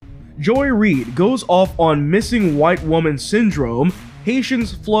Joy Reid goes off on missing white woman syndrome,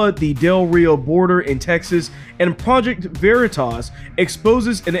 Haitians flood the Del Rio border in Texas, and Project Veritas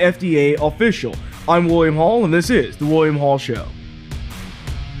exposes an FDA official. I'm William Hall, and this is The William Hall Show.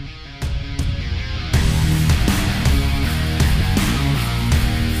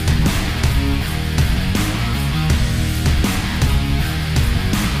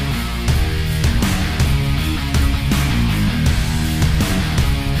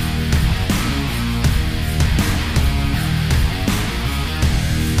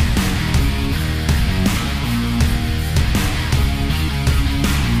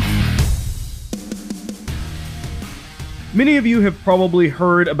 Many of you have probably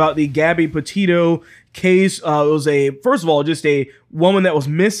heard about the Gabby Petito case. It was first of all, just a woman that was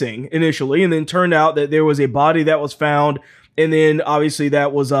missing initially, and then turned out that there was a body that was found, and then obviously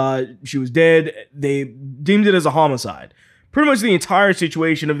that was, she was dead. They deemed it as a homicide. Pretty much the entire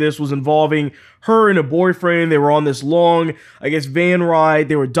situation of this was involving her and a boyfriend. They were on this long, van ride.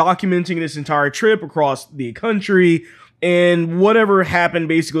 They were documenting this entire trip across the country, and whatever happened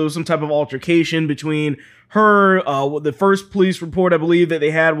basically was some type of altercation between her. The first police report I believe that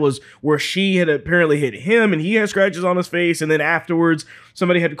they had was where she had apparently hit him and he had scratches on his face, and then afterwards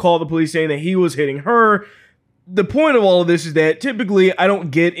somebody had to call the police saying that he was hitting her. The point of all of this is that typically I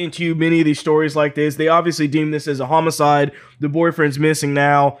don't get into many of these stories like this. They obviously deem this as a homicide. The boyfriend's missing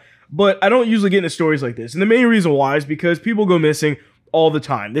now, but I don't usually get into stories like this. And the main reason why is because people go missing all the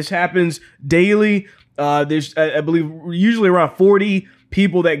time. This happens daily. There's, I believe, usually around 40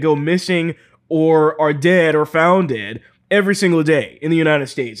 people that go missing or are dead or found dead every single day in the United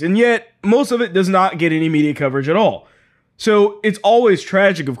States. And yet, most of it does not get any media coverage at all. So it's always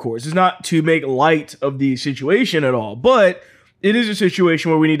tragic, of course. It's not to make light of the situation at all, but it is a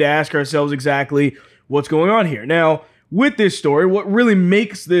situation where we need to ask ourselves exactly what's going on here. Now, with this story, what really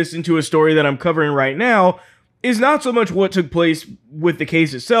makes this into a story that I'm covering right now is not so much what took place with the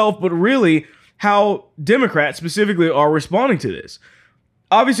case itself, but really how Democrats specifically are responding to this.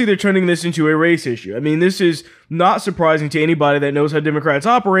 Obviously, they're turning this into a race issue. I mean, this is not surprising to anybody that knows how Democrats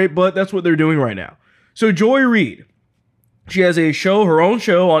operate, but that's what they're doing right now. So Joy Reid, she has a show, her own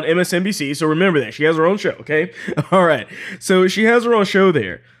show on MSNBC. So remember that. She has her own show, okay? All right. So she has her own show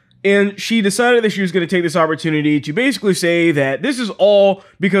there. And she decided that she was going to take this opportunity to basically say that this is all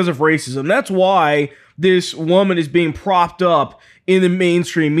because of racism. That's why this woman is being propped up in the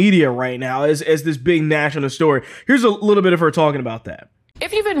mainstream media right now as this big national story. Here's a little bit of her talking about that.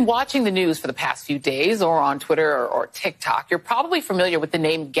 If you've been watching the news for the past few days or on Twitter or TikTok, you're probably familiar with the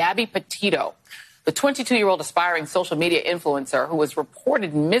name Gabby Petito, the 22-year-old aspiring social media influencer who was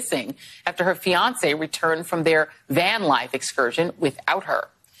reported missing after her fiancé returned from their van life excursion without her.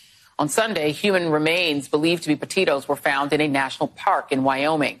 On Sunday, human remains believed to be Petito's were found in a national park in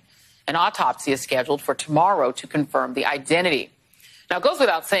Wyoming. An autopsy is scheduled for tomorrow to confirm the identity. Now, it goes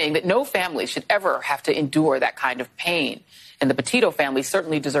without saying that no family should ever have to endure that kind of pain. And the Petito family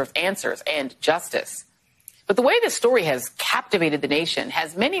certainly deserves answers and justice. But the way this story has captivated the nation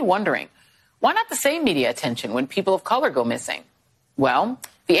has many wondering, why not the same media attention when people of color go missing? Well,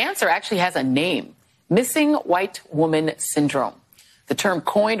 the answer actually has a name: missing white woman syndrome, the term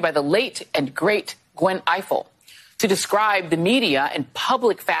coined by the late and great Gwen Ifill to describe the media and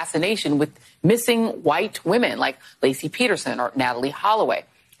public fascination with missing white women like Laci Peterson or Natalee Holloway,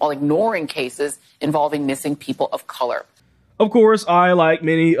 while ignoring cases involving missing people of color. Of course, I, like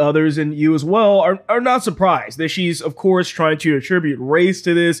many others and you as well, are not surprised that she's, of course, trying to attribute race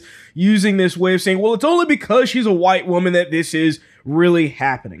to this, using this way of saying, well, it's only because she's a white woman that this is really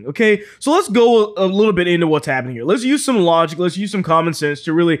happening, okay? So let's go a little bit into what's happening here. Let's use some logic, let's use some common sense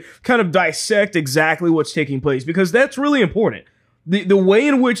to really kind of dissect exactly what's taking place, because that's really important. The way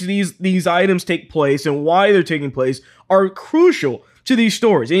in which these items take place and why they're taking place are crucial to these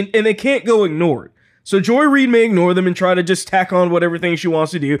stories, and they can't go ignored. So Joy Reid may ignore them and try to just tack on whatever thing she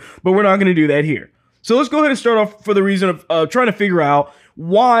wants to do, but we're not going to do that here. So let's go ahead and start off for the reason of trying to figure out,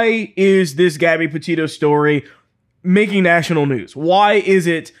 why is this Gabby Petito story making national news? Why is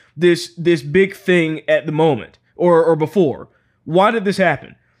it this big thing at the moment or before? Why did this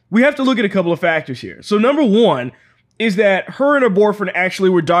happen? We have to look at a couple of factors here. So number one is that her and her boyfriend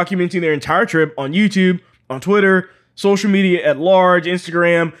actually were documenting their entire trip on YouTube, on Twitter, social media at large,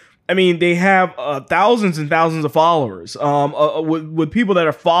 Instagram. I mean, they have thousands and thousands of followers with people that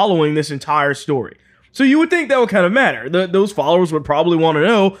are following this entire story. So you would think that would kind of matter. Those followers would probably want to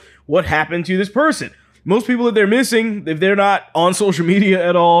know what happened to this person. Most people that they're missing, if they're not on social media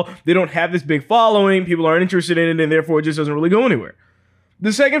at all, they don't have this big following, people aren't interested in it, and therefore it just doesn't really go anywhere.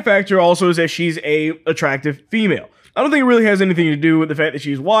 The second factor also is that she's a attractive female. I don't think it really has anything to do with the fact that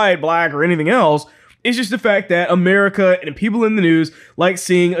she's white, black, or anything else. It's just the fact that America and people in the news like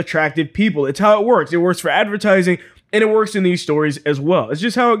seeing attractive people. It's how it works. It works for advertising, and it works in these stories as well. It's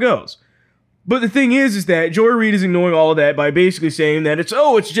just how it goes. But the thing is that Joy Reid is ignoring all of that by basically saying that it's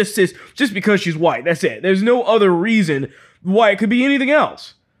just because she's white. That's it. There's no other reason why it could be anything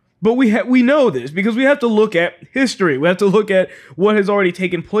else. But we know this because we have to look at history. We have to look at what has already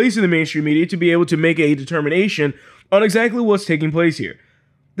taken place in the mainstream media to be able to make a determination on exactly what's taking place here.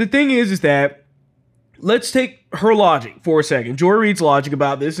 The thing is that let's take her logic for a second, Joy Reid's logic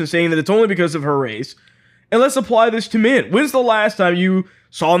about this, and saying that it's only because of her race, and let's apply this to men. When's the last time you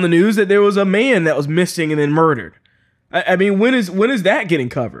saw in the news that there was a man that was missing and then murdered? I mean, when is that getting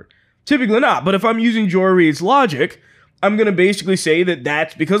covered? Typically not. But if I'm using Joy Reid's logic, I'm going to basically say that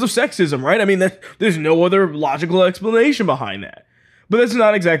that's because of sexism, right? I mean, there's no other logical explanation behind that. But that's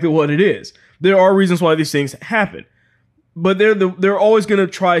not exactly what it is. There are reasons why these things happen. But they're always going to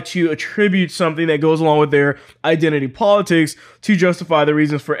try to attribute something that goes along with their identity politics to justify the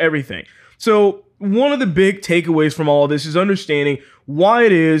reasons for everything. So one of the big takeaways from all of this is understanding why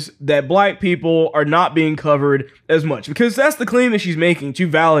it is that black people are not being covered as much. Because that's the claim that she's making to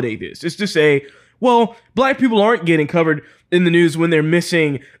validate this. It's to say, well, black people aren't getting covered in the news when they're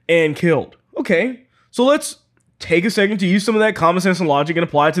missing and killed. Okay, so let's take a second to use some of that common sense and logic and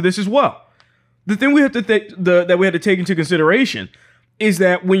apply it to this as well. The thing we have to that we have to take into consideration is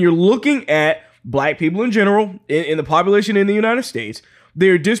that when you're looking at black people in general in the population in the United States,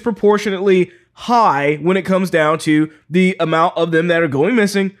 they're disproportionately high when it comes down to the amount of them that are going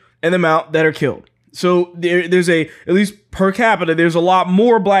missing and the amount that are killed. So there's at least per capita, there's a lot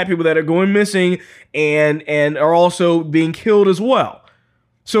more black people that are going missing and are also being killed as well.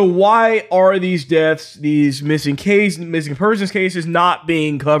 So why are these deaths, these missing persons cases not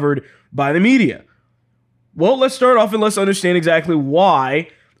being covered by the media? Well, let's start off and let's understand exactly why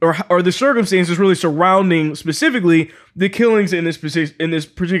or the circumstances really surrounding specifically the killings in this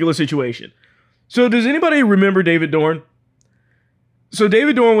particular situation. So does anybody remember David Dorn? So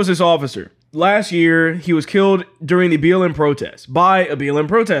David Dorn was this officer. Last year, he was killed during the BLM protest by a BLM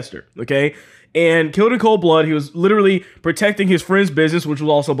protester, okay? And killed in cold blood. He was literally protecting his friend's business, which was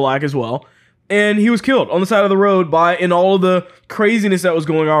also black as well. And he was killed on the side of the road in all of the craziness that was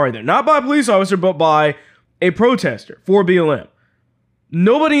going on right there. Not by a police officer, but by a protester for BLM.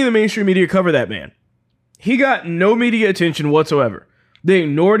 Nobody in the mainstream media covered that man. He got no media attention whatsoever. They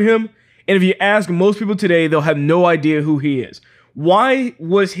ignored him. And if you ask most people today, they'll have no idea who he is. Why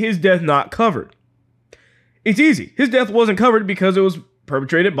was his death not covered? It's easy. His death wasn't covered because it was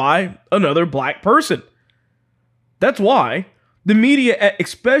perpetrated by another black person. That's why the media,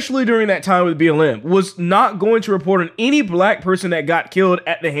 especially during that time with BLM, was not going to report on any black person that got killed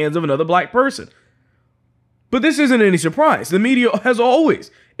at the hands of another black person. But this isn't any surprise. The media has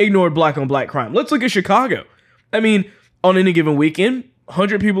always ignored black on black crime. Let's look at Chicago. I mean, on any given weekend,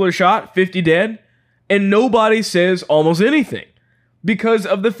 100 people are shot, 50 dead, and nobody says almost anything because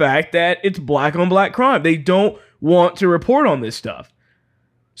of the fact that it's black on black crime. They don't want to report on this stuff.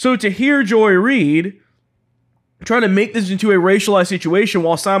 So to hear Joy Reid trying to make this into a racialized situation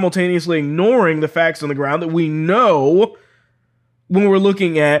while simultaneously ignoring the facts on the ground that we know when we're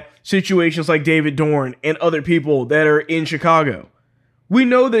looking at situations like David Dorn and other people that are in Chicago. We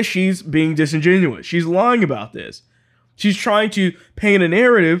know that she's being disingenuous. She's lying about this. She's trying to paint a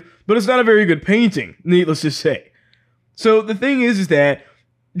narrative, but it's not a very good painting, needless to say. So the thing is that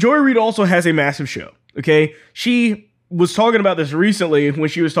Joy Reid also has a massive show, okay? She was talking about this recently when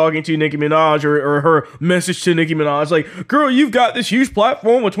she was talking to Nicki Minaj or her message to Nicki Minaj, like, girl, you've got this huge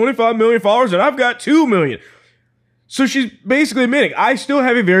platform with 25 million followers and I've got 2 million. So she's basically admitting, I still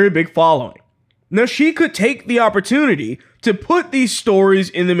have a very big following. Now, she could take the opportunity to put these stories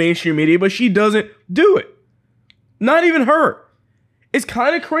in the mainstream media, but she doesn't do it. Not even her. It's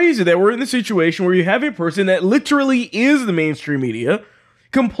kind of crazy that we're in the situation where you have a person that literally is the mainstream media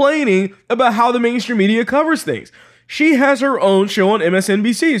complaining about how the mainstream media covers things. She has her own show on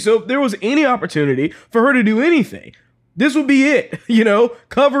MSNBC, so if there was any opportunity for her to do anything, this would be it.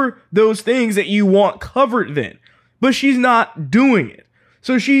 Cover those things that you want covered then. But she's not doing it.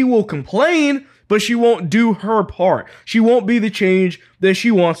 So she will complain, but she won't do her part. She won't be the change that she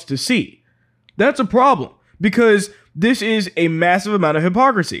wants to see. That's a problem because this is a massive amount of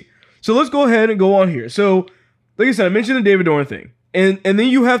hypocrisy. So let's go ahead and go on here. So, like I said, I mentioned the David Dorn thing. And then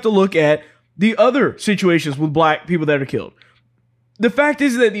you have to look at the other situations with black people that are killed. The fact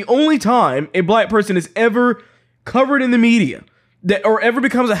is that the only time a black person is ever covered in the media or ever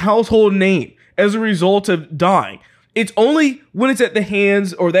becomes a household name as a result of dying It's only when it's at the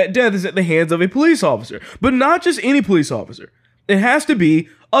hands, or that death is at the hands of a police officer, but not just any police officer. It has to be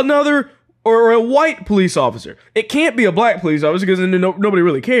another or a white police officer. It can't be a black police officer because then nobody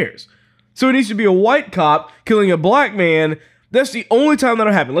really cares. So it needs to be a white cop killing a black man. That's the only time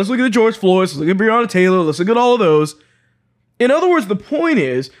that'll happen. Let's look at the George Floyd, let's look at Breonna Taylor, let's look at all of those. In other words, the point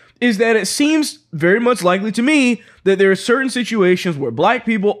is that it seems very much likely to me that there are certain situations where black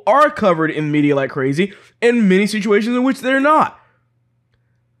people are covered in media like crazy, and many situations in which they're not.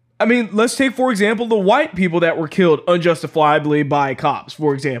 I mean, let's take, for example, the white people that were killed unjustifiably by cops,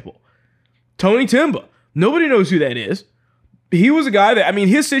 for example. Tony Timba. Nobody knows who that is. He was a guy that, I mean,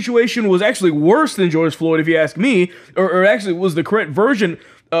 his situation was actually worse than George Floyd, if you ask me, or actually was the correct version.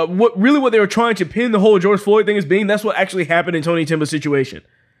 What they were trying to pin the whole George Floyd thing as being, that's what actually happened in Tony Timba's situation.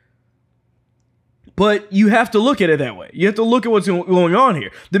 But you have to look at it that way. You have to look at what's going on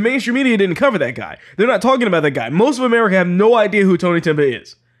here. The mainstream media didn't cover that guy. They're not talking about that guy. Most of America have no idea who Tony Timba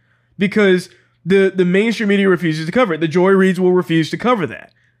is because the mainstream media refuses to cover it. The Joy Reids will refuse to cover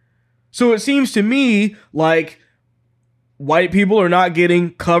that. So it seems to me like white people are not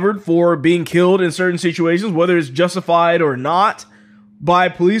getting covered for being killed in certain situations, whether it's justified or not, by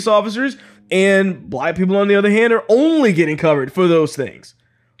police officers, and black people, on the other hand, are only getting covered for those things.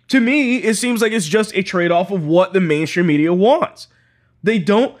 To me, it seems like it's just a trade-off of what the mainstream media wants. They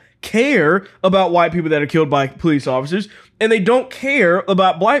don't care about white people that are killed by police officers, and they don't care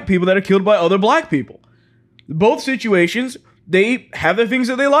about black people that are killed by other black people. Both situations, they have the things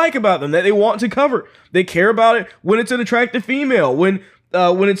that they like about them, that they want to cover. They care about it when it's an attractive female, when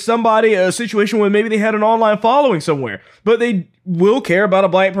it's somebody, a situation where maybe they had an online following somewhere. But they will care about a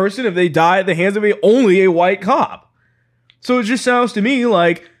black person if they die at the hands of only a white cop. So it just sounds to me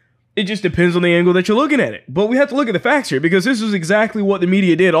like it just depends on the angle that you're looking at it. But we have to look at the facts here, because this is exactly what the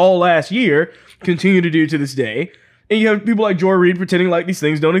media did all last year, continue to do to this day. And you have people like Joy Reid pretending like these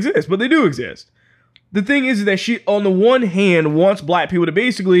things don't exist, but they do exist. The thing is that she, on the one hand, wants black people to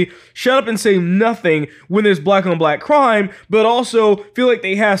basically shut up and say nothing when there's black on black crime, but also feel like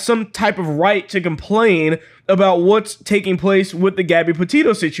they have some type of right to complain about what's taking place with the Gabby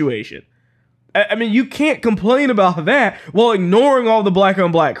Petito situation. I mean, you can't complain about that while ignoring all the black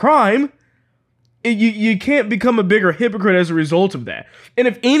on black crime. You can't become a bigger hypocrite as a result of that. And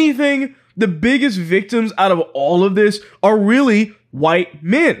if anything, the biggest victims out of all of this are really white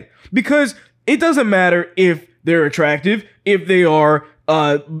men, because it doesn't matter if they're attractive, if they are,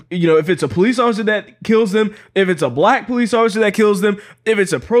 if it's a police officer that kills them, if it's a black police officer that kills them, if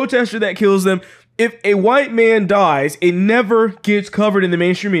it's a protester that kills them. If a white man dies, it never gets covered in the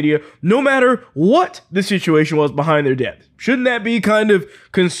mainstream media, no matter what the situation was behind their death. Shouldn't that be kind of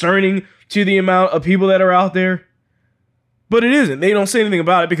concerning to the amount of people that are out there? But it isn't. They don't say anything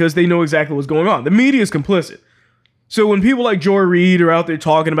about it because they know exactly what's going on. The media is complicit. So when people like Joy Reid are out there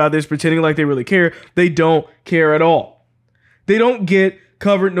talking about this, pretending like they really care, they don't care at all. They don't get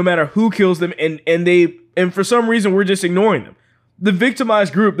covered no matter who kills them, and for some reason we're just ignoring them. The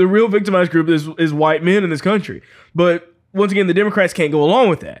victimized group, the real victimized group is white men in this country. But once again, the Democrats can't go along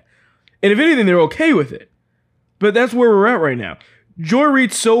with that. And if anything, they're okay with it. But that's where we're at right now. Joy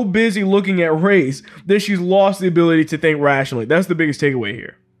Reid's so busy looking at race that she's lost the ability to think rationally. That's the biggest takeaway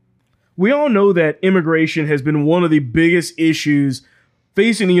here. We all know that immigration has been one of the biggest issues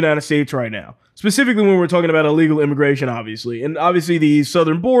facing the United States right now. Specifically when we're talking about illegal immigration, obviously. And obviously the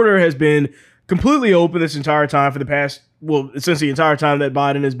southern border has been completely open this entire time for the past, since the entire time that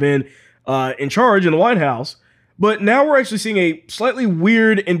Biden has been in charge in the White House. But now we're actually seeing a slightly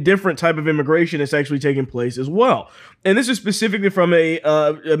weird and different type of immigration that's actually taking place as well. And this is specifically from a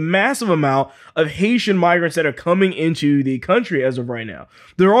massive amount of Haitian migrants that are coming into the country as of right now.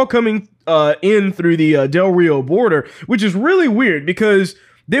 They're all coming in through the Del Rio border, which is really weird because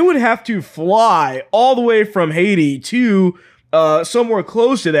they would have to fly all the way from Haiti to somewhere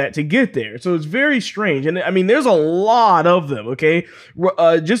close to that to get there. So it's very strange. And I mean, there's a lot of them, okay?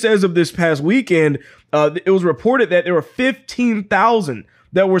 Just as of this past weekend, it was reported that there were 15,000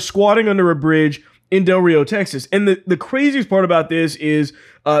 that were squatting under a bridge in Del Rio, Texas. And the craziest part about this is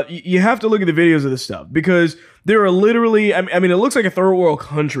you have to look at the videos of this stuff because there are literally, I mean, it looks like a third world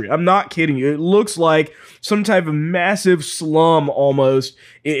country. I'm not kidding you. It looks like some type of massive slum almost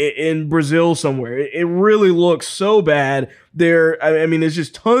in Brazil somewhere. It really looks so bad. I mean, there's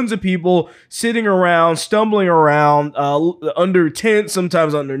just tons of people sitting around, stumbling around, under tents,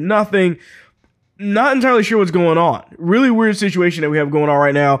 sometimes under nothing. Not entirely sure what's going on. Really weird situation that we have going on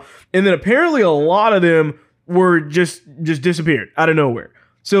right now. And then apparently a lot of them were just disappeared out of nowhere.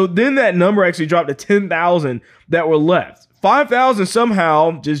 So then that number actually dropped to 10,000 that were left. 5,000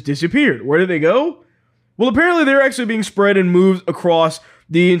 somehow just disappeared. Where did they go? Well, apparently they're actually being spread and moved across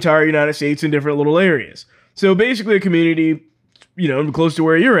the entire United States in different little areas. So basically a community, close to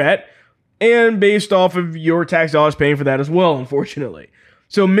where you're at, and based off of your tax dollars paying for that as well, unfortunately.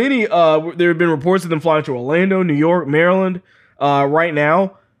 So many, there have been reports of them flying to Orlando, New York, Maryland, right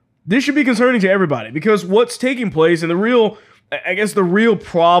now. This should be concerning to everybody because what's taking place and the real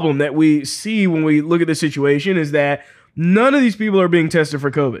problem that we see when we look at this situation is that none of these people are being tested for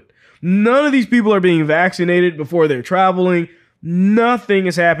COVID. None of these people are being vaccinated before they're traveling. Nothing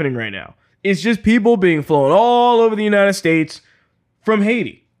is happening right now. It's just people being flown all over the United States from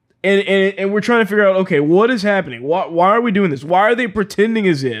Haiti. And we're trying to figure out, okay, what is happening? Why are we doing this? Why are they pretending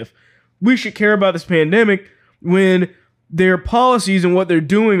as if we should care about this pandemic when their policies and what they're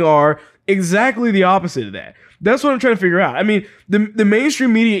doing are exactly the opposite of that? That's what I'm trying to figure out. I mean, the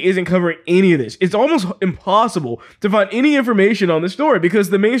mainstream media isn't covering any of this. It's almost impossible to find any information on this story because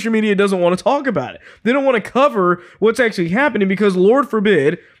the mainstream media doesn't want to talk about it. They don't want to cover what's actually happening because Lord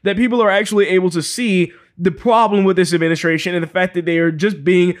forbid that people are actually able to see the problem with this administration and the fact that they are just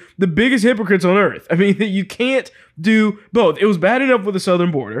being the biggest hypocrites on earth. I mean, you can't do both. It was bad enough with the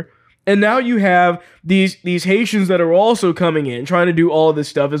southern border. And now you have these Haitians that are also coming in trying to do all of this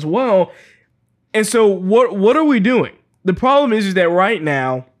stuff as well. And so what are we doing? The problem is that right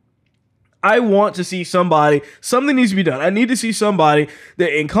now, I want to see something needs to be done. I need to see somebody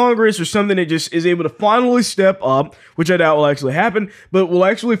that in Congress or something that just is able to finally step up, which I doubt will actually happen, but will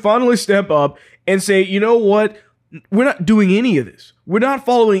actually finally step up and say, you know what? We're not doing any of this. We're not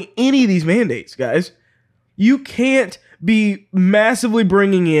following any of these mandates, guys. You can't be massively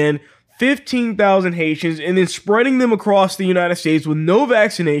bringing in 15,000 Haitians and then spreading them across the United States with no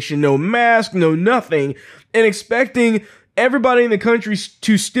vaccination, no mask, no nothing, and expecting everybody in the country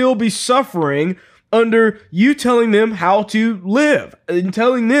to still be suffering under you telling them how to live and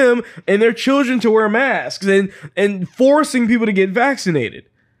telling them and their children to wear masks and forcing people to get vaccinated.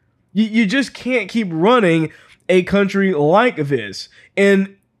 You just can't keep running a country like this.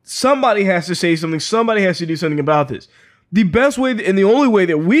 And somebody has to say something. Somebody has to do something about this. The best way and the only way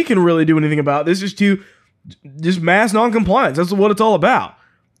that we can really do anything about this is to just mass noncompliance. That's what it's all about.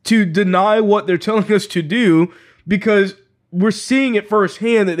 To deny what they're telling us to do because we're seeing it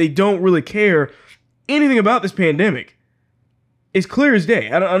firsthand that they don't really care anything about this pandemic. It's clear as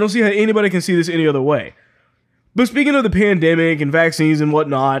day. I don't see how anybody can see this any other way. But speaking of the pandemic and vaccines and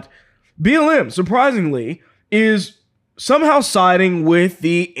whatnot, BLM, surprisingly, is somehow siding with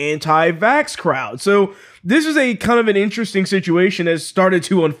the anti-vax crowd. So this is a kind of an interesting situation that started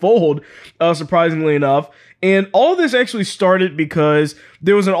to unfold, surprisingly enough. And all of this actually started because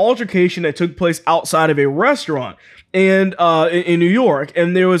there was an altercation that took place outside of a restaurant and in New York.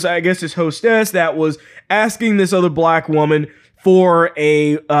 And there was, I guess, this hostess that was asking this other black woman for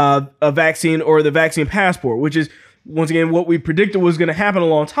a vaccine or the vaccine passport, which is, once again, what we predicted was going to happen a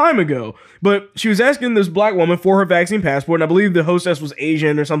long time ago. But she was asking this black woman for her vaccine passport, and I believe the hostess was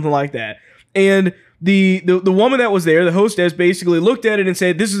Asian or something like that. And the woman that was there, the hostess, basically looked at it and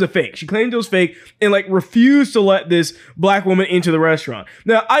said, this is a fake. She claimed it was fake and refused to let this black woman into the restaurant.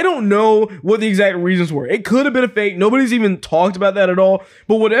 Now, I don't know what the exact reasons were. It could have been a fake. Nobody's even talked about that at all.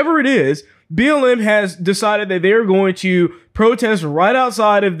 But whatever it is, BLM has decided that they're going to protest right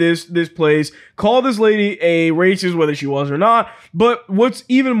outside of this place, call this lady a racist, whether she was or not. But what's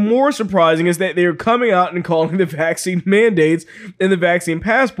even more surprising is that they're coming out and calling the vaccine mandates and the vaccine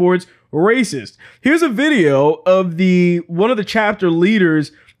passports racist. Here's a video of one of the chapter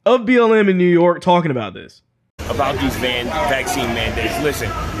leaders of BLM in New York talking about this. About these vaccine mandates. Listen,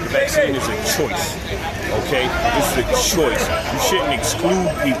 the vaccine is a choice, okay? This is a choice. You shouldn't exclude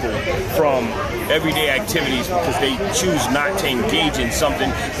people from everyday activities because they choose not to engage in something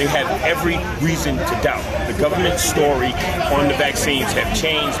they have every reason to doubt. The government story on the vaccines have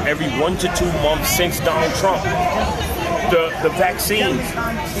changed every 1 to 2 months since Donald Trump. The vaccines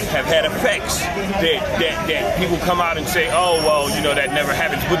have had effects that people come out and say, oh, well, that never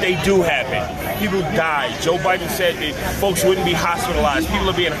happens. But they do happen. People die. Joe Biden said that folks wouldn't be hospitalized. People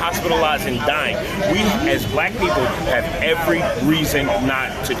are being hospitalized and dying. We, as black people, have every reason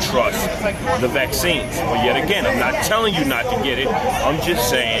not to trust the vaccines. But yet again, I'm not telling you not to get it. I'm just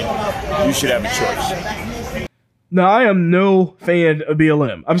saying you should have a choice. Now, I am no fan of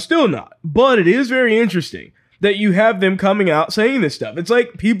BLM. I'm still not. But it is very interesting that you have them coming out saying this stuff. It's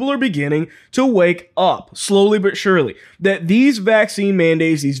like people are beginning to wake up, slowly but surely, that these vaccine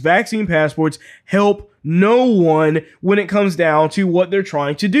mandates, these vaccine passports help no one when it comes down to what they're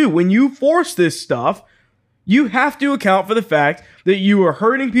trying to do. When you force this stuff, you have to account for the fact that you are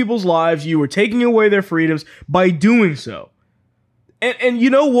hurting people's lives, you are taking away their freedoms by doing so. And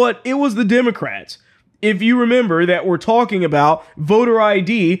you know what? It was the Democrats. if you remember, that were talking about voter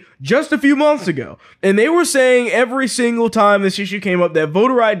ID just a few months ago. And they were saying every single time this issue came up that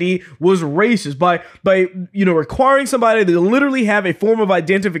voter ID was racist by requiring somebody to literally have a form of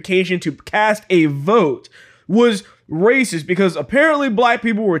identification to cast a vote was racist, because apparently black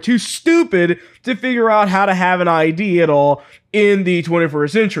people were too stupid to figure out how to have an ID at all in the 21st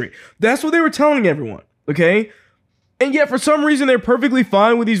century. That's what they were telling everyone, okay? And yet for some reason they're perfectly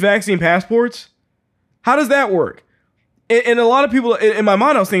fine with these vaccine passports. How does that work? And a lot of people, in my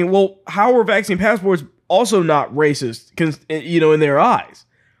mind, I was thinking, well, how are vaccine passports also not racist, in their eyes?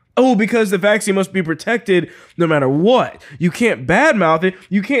 Oh, because the vaccine must be protected no matter what. You can't badmouth it.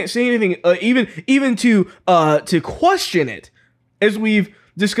 You can't say anything, even to question it, as we've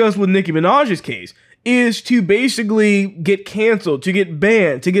discussed with Nicki Minaj's case, is to basically get canceled, to get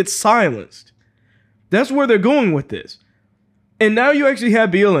banned, to get silenced. That's where they're going with this. And now you actually have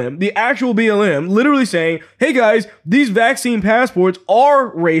BLM, the actual BLM, literally saying, hey guys, these vaccine passports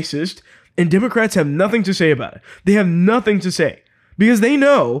are racist, and Democrats have nothing to say about it. They have nothing to say because they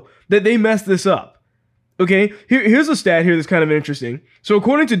know that they messed this up. Okay, here's a stat here that's kind of interesting. So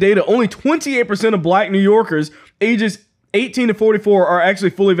according to data, only 28% of black New Yorkers ages 18 to 44 are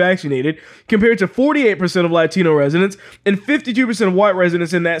actually fully vaccinated, compared to 48% of Latino residents and 52% of white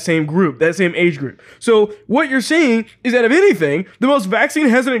residents in that same group, that same age group. So what you're seeing is that, if anything, the most vaccine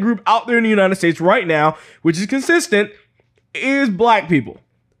hesitant group out there in the United States right now, which is consistent, is black people.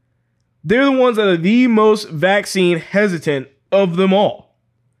 They're the ones that are the most vaccine hesitant of them all.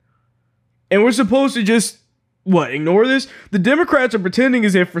 And we're supposed to just, ignore this? The Democrats are pretending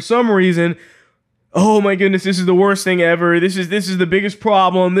as if for some reason, oh my goodness, this is the worst thing ever. This is the biggest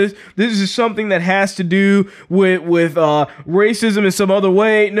problem. This is something that has to do with racism in some other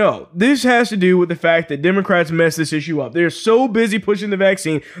way. No, this has to do with the fact that Democrats messed this issue up. They're so busy pushing the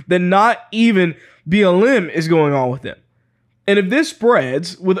vaccine that not even BLM is going on with them. And if this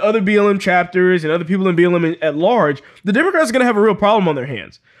spreads with other BLM chapters and other people in BLM at large, the Democrats are going to have a real problem on their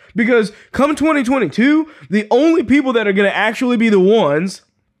hands. Because come 2022, the only people that are going to actually be the ones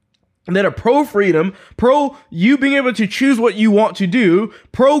that are pro-freedom, pro you being able to choose what you want to do,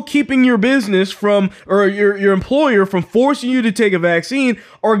 pro keeping your business from, or your employer from forcing you to take a vaccine,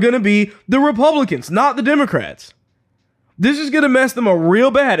 are going to be the Republicans, not the Democrats. This is going to mess them up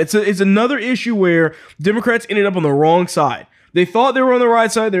real bad. It's another issue where Democrats ended up on the wrong side. They thought they were on the right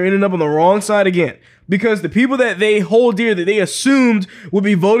side. They're ending up on the wrong side again. Because the people that they hold dear, that they assumed would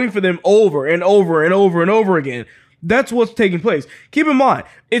be voting for them over and over and over and over again, that's what's taking place. Keep in mind,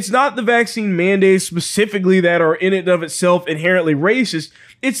 it's not the vaccine mandates specifically that are in and of itself inherently racist.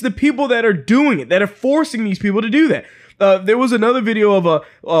 It's the people that are doing it, that are forcing these people to do that. There was another video of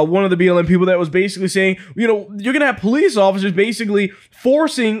one of the BLM people that was basically saying, you're going to have police officers basically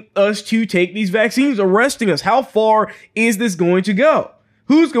forcing us to take these vaccines, arresting us. How far is this going to go?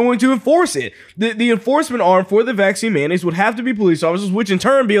 Who's going to enforce it? The enforcement arm for the vaccine mandates would have to be police officers, which in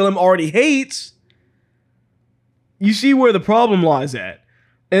turn BLM already hates. You see where the problem lies at.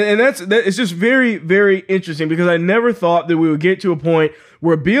 And it's just very, very interesting, because I never thought that we would get to a point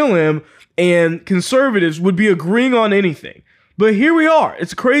where BLM and conservatives would be agreeing on anything. But here we are.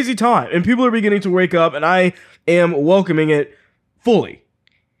 It's a crazy time, and people are beginning to wake up, and I am welcoming it fully.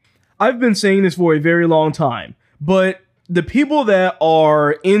 I've been saying this for a very long time, but the people that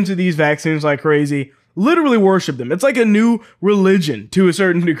are into these vaccines like crazy literally worship them. It's like a new religion to a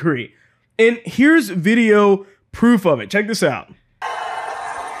certain degree. And here's video proof of it. Check this out.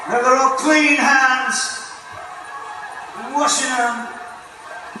 Never all clean hands and washing them.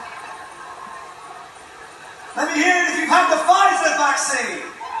 Let me hear it if you've had the Pfizer vaccine.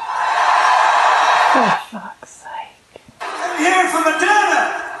 For fuck's sake. Let me hear it from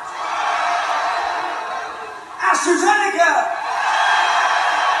Moderna. AstraZeneca.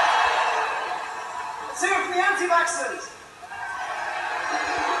 Let's hear it from the anti-vaxxers.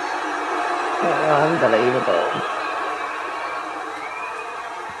 Oh, unbelievable.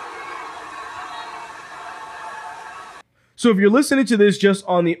 So if you're listening to this just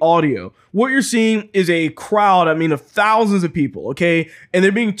on the audio, what you're seeing is a crowd, of thousands of people, okay? And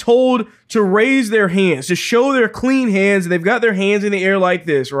they're being told to raise their hands, to show their clean hands, and they've got their hands in the air like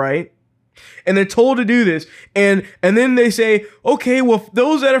this, right? And they're told to do this. And then they say, okay, well,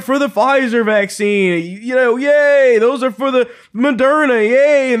 those that are for the Pfizer vaccine, yay, those are for the Moderna,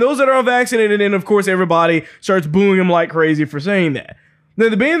 yay, and those that are unvaccinated. And of course, everybody starts booing them like crazy for saying that. Now,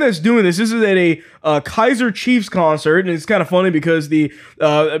 the band that's doing this is at a Kaiser Chiefs concert, and it's kind of funny because a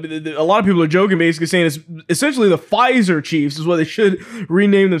lot of people are joking, basically saying it's essentially the Pfizer Chiefs is what they should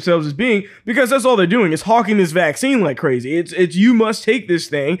rename themselves as being, because that's all they're doing is hawking this vaccine like crazy. It's you must take this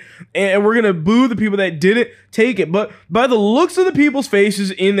thing, and we're gonna boo the people that didn't take it. But by the looks of the people's faces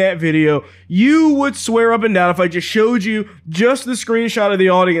in that video, you would swear up and down if I just showed you just the screenshot of the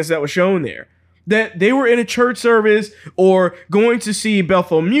audience that was shown there, that they were in a church service or going to see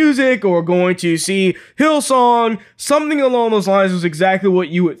Bethel Music or going to see Hillsong. Something along those lines was exactly what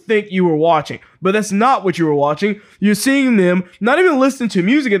you would think you were watching. But that's not what you were watching. You're seeing them not even listening to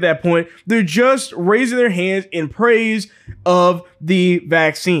music at that point. They're just raising their hands in praise of the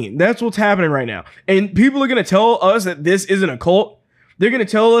vaccine. That's what's happening right now. And people are going to tell us that this isn't a cult. They're going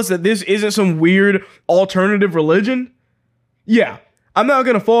to tell us that this isn't some weird alternative religion. Yeah. I'm not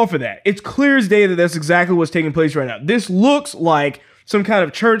going to fall for that. It's clear as day that that's exactly what's taking place right now. This looks like some kind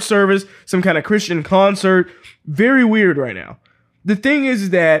of church service, some kind of Christian concert. Very weird right now. The thing is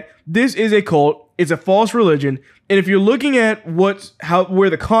that this is a cult. It's a false religion. And if you're looking at where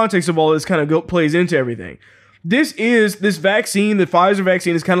the context of all this kind of plays into everything, this vaccine, the Pfizer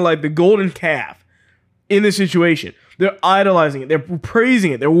vaccine, is kind of like the golden calf in this situation. They're idolizing it. They're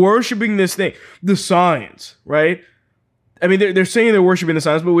praising it. They're worshiping this thing. The science, right? I mean, they're saying they're worshiping the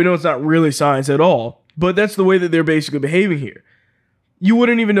science, but we know it's not really science at all. But that's the way that they're basically behaving here. You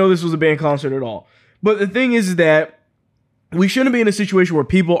wouldn't even know this was a band concert at all. But the thing is that we shouldn't be in a situation where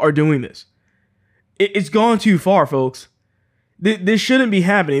people are doing this. It's gone too far, folks. This shouldn't be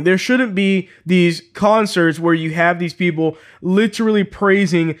happening. There shouldn't be these concerts where you have these people literally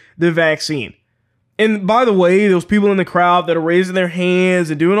praising the vaccine. And by the way, those people in the crowd that are raising their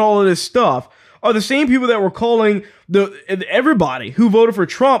hands and doing all of this stuff are the same people that were calling everybody who voted for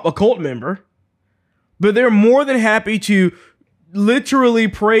Trump a cult member. But they're more than happy to literally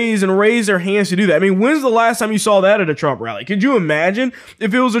praise and raise their hands to do that. I mean, when's the last time you saw that at a Trump rally? Could you imagine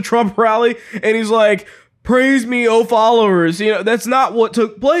if it was a Trump rally and he's like, praise me, oh followers? You know, that's not what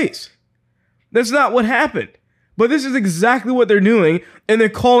took place. That's not what happened. But this is exactly what they're doing, and they're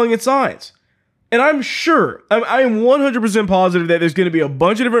calling it science. And I'm sure, I am 100% positive that there's going to be a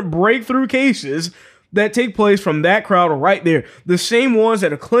bunch of different breakthrough cases that take place from that crowd right there. The same ones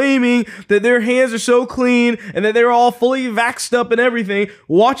that are claiming that their hands are so clean and that they're all fully vaxxed up and everything.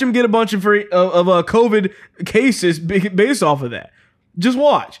 Watch them get a bunch of COVID cases based off of that. Just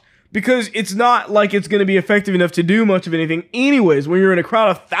watch. Because it's not like it's going to be effective enough to do much of anything anyways when you're in a crowd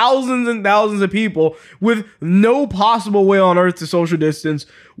of thousands and thousands of people with no possible way on earth to social distance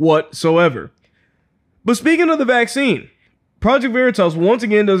whatsoever. But speaking of the vaccine, Project Veritas once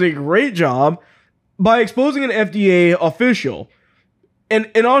again does a great job by exposing an FDA official. And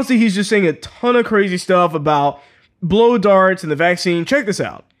honestly, he's just saying a ton of crazy stuff about blow darts and the vaccine. Check this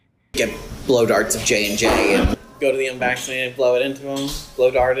out. Get blow darts of J&J and go to the unvaccinated, blow it into them,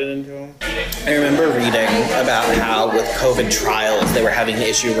 blow dart it into them. I remember reading about how with COVID trials, they were having an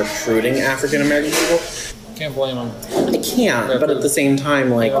issue recruiting African-American people. Can't blame them. I can't, but at the same time,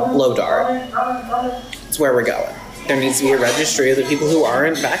 like, blow dart. It's where we're going. There needs to be a registry of the people who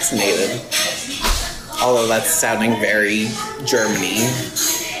aren't vaccinated. Although that's sounding very Germany.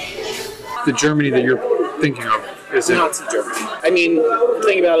 The Germany that you're thinking of is Nazi Germany. I mean,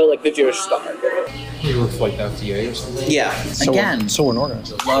 think about it like the Jewish star. You work for like the FDA or something? Yeah. Again, so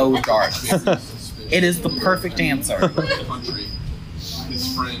unorganized. blow dart. It is the perfect answer.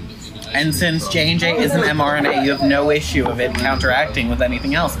 And since J&J is an mRNA, you have no issue of it counteracting with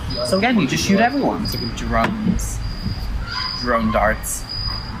anything else. So again, you just shoot everyone. Drones. Drone darts.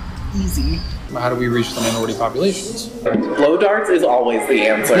 Easy. How do we reach the minority populations? Blow darts is always the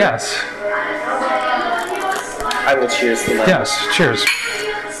answer. Yes. I will cheers to that. Yes, cheers.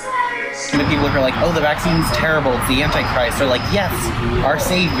 The people who are like, oh, the vaccine's terrible, it's the Antichrist, are like, yes, our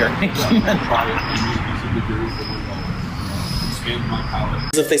savior.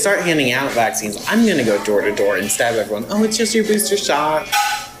 If they start handing out vaccines, I'm gonna go door to door and stab everyone. Oh, it's just your booster shot.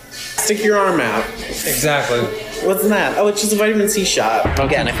 Stick your arm out. Exactly. What's that? Oh, it's just a vitamin C shot.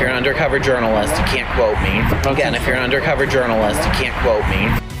 Again, if you're an undercover journalist, you can't quote me. Again, if you're an undercover journalist, you can't quote me.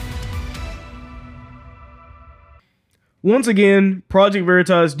 Once again, Project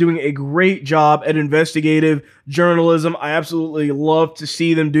Veritas doing a great job at investigative journalism. I absolutely love to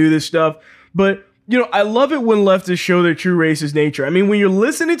see them do this stuff. But, you know, I love it when leftists show their true racist nature. I mean, when you're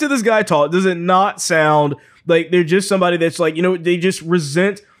listening to this guy talk, does it not sound like they're just somebody that's like, you know, they just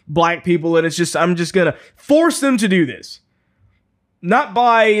resent black people and it's just, I'm just gonna force them to do this. Not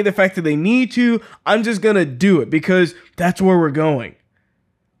by the fact that they need to, I'm just gonna do it because that's where we're going.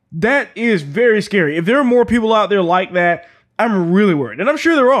 That is very scary. If there are more people out there like that, I'm really worried. And I'm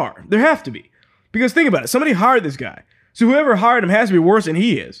sure there are. There have to be. Because think about it. Somebody hired this guy. So whoever hired him has to be worse than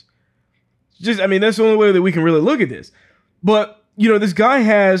he is. I mean, that's the only way that we can really look at this. But, this guy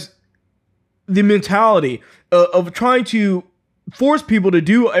has the mentality of trying to force people to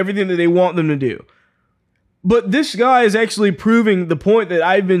do everything that they want them to do. But this guy is actually proving the point that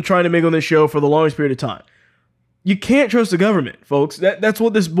I've been trying to make on this show for the longest period of time. You can't trust the government, folks. That's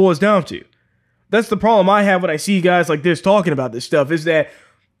what this boils down to. That's the problem I have when I see guys like this talking about this stuff, is that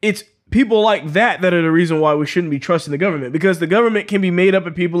it's people like that are the reason why we shouldn't be trusting the government, because the government can be made up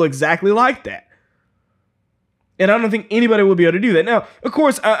of people exactly like that. And I don't think anybody will be able to do that. Now, of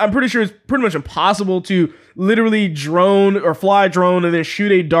course, I'm pretty sure it's pretty much impossible to literally drone or fly a drone and then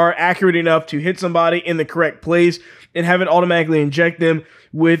shoot a dart accurate enough to hit somebody in the correct place and have it automatically inject them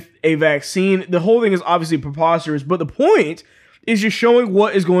with a vaccine. The whole thing is obviously preposterous, but the point is just showing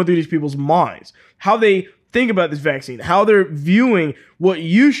what is going through these people's minds, how they think about this vaccine, how they're viewing what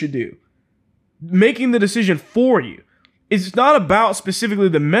you should do, making the decision for you. It's not about specifically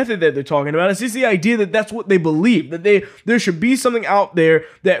the method that they're talking about. It's just the idea that that's what they believe, that there should be something out there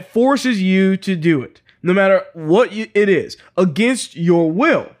that forces you to do it, no matter what it is, against your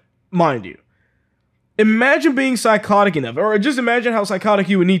will, mind you. Imagine being psychotic enough, or just imagine how psychotic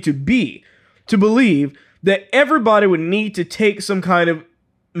you would need to be to believe that everybody would need to take some kind of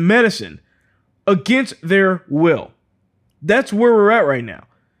medicine against their will. That's where we're at right now.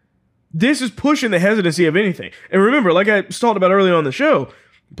 This is pushing the hesitancy of anything. And remember, like I talked about earlier on the show,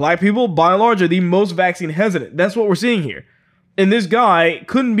 black people, by and large, are the most vaccine hesitant. That's what we're seeing here. And this guy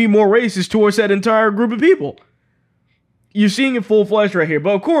couldn't be more racist towards that entire group of people. You're seeing it full flesh right here.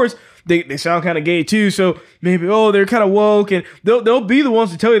 But of course, they sound kind of gay too. So maybe, they're kind of woke. And they'll be the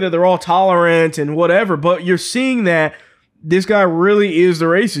ones to tell you that they're all tolerant and whatever. But you're seeing that this guy really is the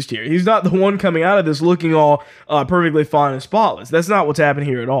racist here. He's not the one coming out of this looking all perfectly fine and spotless. That's not what's happening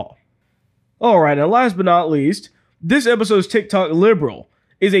here at all. Alright, and last but not least, this episode's TikTok liberal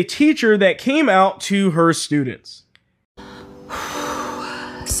is a teacher that came out to her students.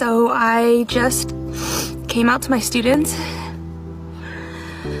 So I just came out to my students.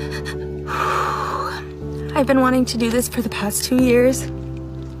 I've been wanting to do this for the past 2 years.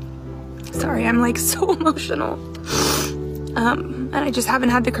 Sorry, I'm like so emotional. And I just haven't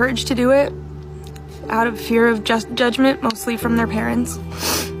had the courage to do it out of fear of judgment, mostly from their parents.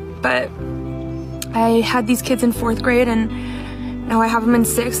 But I had these kids in 4th grade, and now I have them in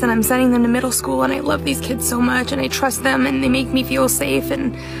 6th, and I'm sending them to middle school, and I love these kids so much, and I trust them, and they make me feel safe,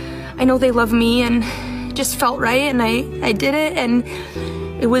 and I know they love me, and it just felt right, and I did it, and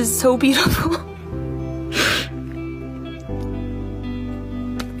it was so beautiful.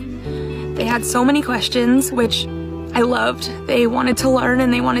 They had so many questions, which I loved. They wanted to learn,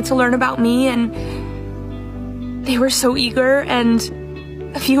 and they wanted to learn about me, and they were so eager, and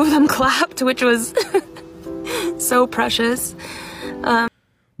a few of them clapped, which was so precious.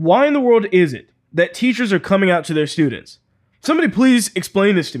 Why in the world is it that teachers are coming out to their students? Somebody please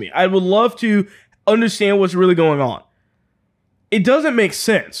explain this to me. I would love to understand what's really going on. It doesn't make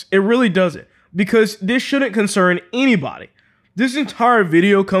sense. It really doesn't. Because this shouldn't concern anybody. This entire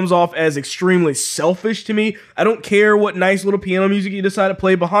video comes off as extremely selfish to me. I don't care what nice little piano music you decide to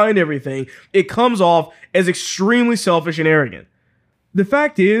play behind everything. It comes off as extremely selfish and arrogant. The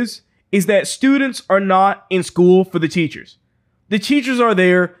fact is that students are not in school for the teachers. The teachers are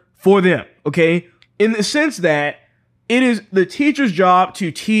there for them, okay? In the sense that it is the teacher's job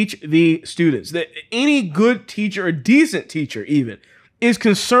to teach the students. That any good teacher, or decent teacher even, is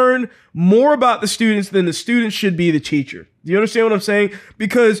concerned more about the students than the students should be the teacher. Do you understand what I'm saying?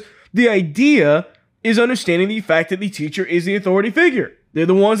 Because the idea is understanding the fact that the teacher is the authority figure. They're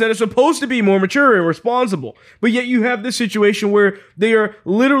the ones that are supposed to be more mature and responsible. But yet you have this situation where they are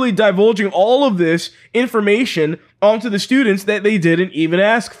literally divulging all of this information onto the students that they didn't even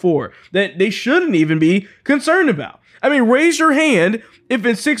ask for, that they shouldn't even be concerned about. I mean, raise your hand if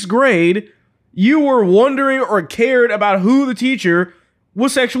in 6th grade you were wondering or cared about who the teacher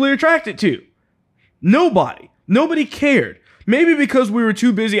was sexually attracted to. Nobody cared. Maybe because we were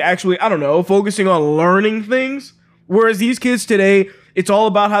too busy actually, focusing on learning things. Whereas these kids today, it's all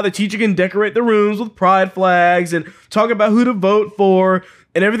about how the teacher can decorate the rooms with pride flags and talk about who to vote for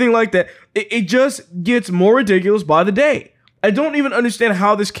and everything like that. It just gets more ridiculous by the day. I don't even understand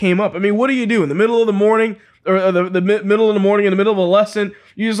how this came up. I mean, what do you do in the middle of the morning, or the middle of the morning in the middle of a lesson?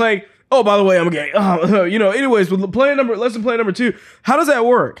 You're just like, oh, by the way, I'm gay. Anyways, with lesson plan number 2, how does that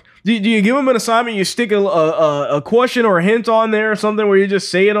work? Do you give them an assignment, you stick a question or a hint on there or something where you just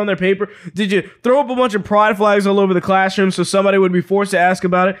say it on their paper? Did you throw up a bunch of pride flags all over the classroom so somebody would be forced to ask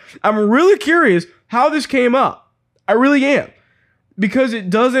about it? I'm really curious how this came up. I really am. Because it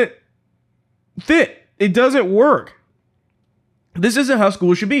doesn't fit. It doesn't work. This isn't how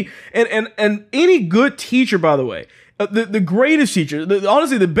school should be. And any good teacher, by the way, the greatest teachers,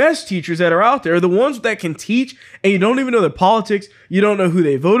 honestly, the best teachers that are out there are the ones that can teach and you don't even know their politics, you don't know who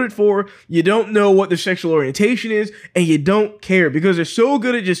they voted for, you don't know what their sexual orientation is, and you don't care because they're so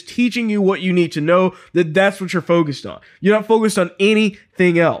good at just teaching you what you need to know that that's what you're focused on. You're not focused on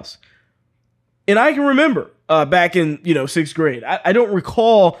anything else. And I can remember back in, 6th grade, I don't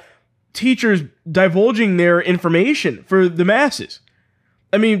recall teachers divulging their information for the masses.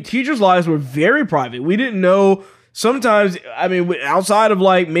 I mean, teachers' lives were very private. We didn't know sometimes, outside of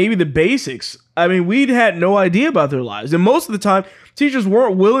like maybe the basics, we'd had no idea about their lives. And most of the time, teachers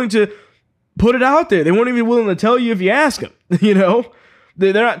weren't willing to put it out there. They weren't even willing to tell you if you ask them,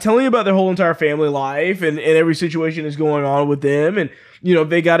 They're not telling you about their whole entire family life and every situation that's going on with them. And, if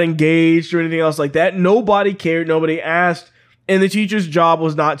they got engaged or anything else like that, nobody cared, nobody asked. And the teacher's job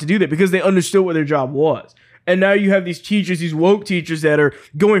was not to do that because they understood what their job was. And now you have these teachers, these woke teachers that are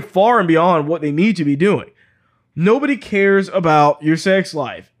going far and beyond what they need to be doing. Nobody cares about your sex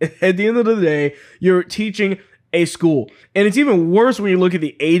life. At the end of the day, you're teaching a school. And it's even worse when you look at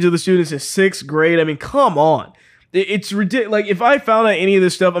the age of the students in 6th grade. Come on. It's ridiculous. Like, if I found out any of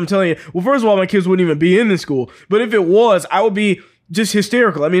this stuff, I'm telling you, well, first of all, my kids wouldn't even be in this school. But if it was, I would be just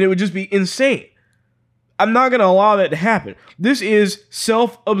hysterical. It would just be insane. I'm not going to allow that to happen. This is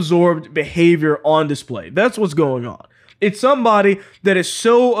self-absorbed behavior on display. That's what's going on. It's somebody that is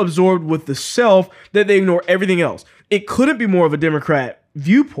so absorbed with the self that they ignore everything else. It couldn't be more of a Democrat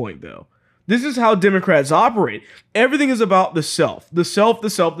viewpoint, though. This is how Democrats operate. Everything is about the self. The self, the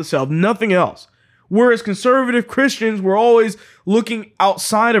self, the self, nothing else. Whereas conservative Christians, we're always looking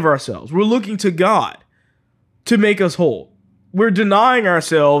outside of ourselves. We're looking to God to make us whole. We're denying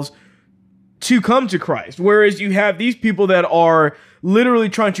ourselves to come to Christ. Whereas you have these people that are literally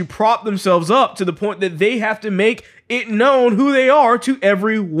trying to prop themselves up to the point that they have to make it known who they are to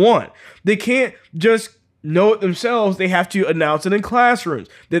everyone. They can't just know it themselves. They have to announce it in classrooms.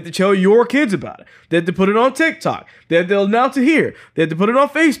 They have to tell your kids about it. They have to put it on TikTok. They have to announce it here. They have to put it on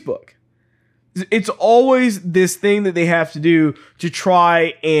Facebook. It's always this thing that they have to do to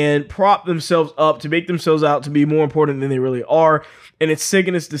try and prop themselves up, to make themselves out to be more important than they really are. And it's sick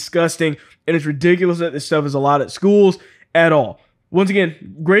and it's disgusting. And it's ridiculous that this stuff is allowed at schools at all. Once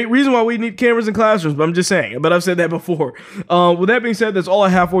again, great reason why we need cameras in classrooms, but I'm just saying. But I've said that before. With that being said, that's all I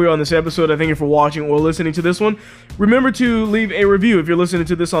have for you on this episode. I thank you for watching or listening to this one. Remember to leave a review if you're listening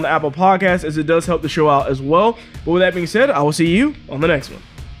to this on Apple Podcasts, as it does help the show out as well. But with that being said, I will see you on the next one.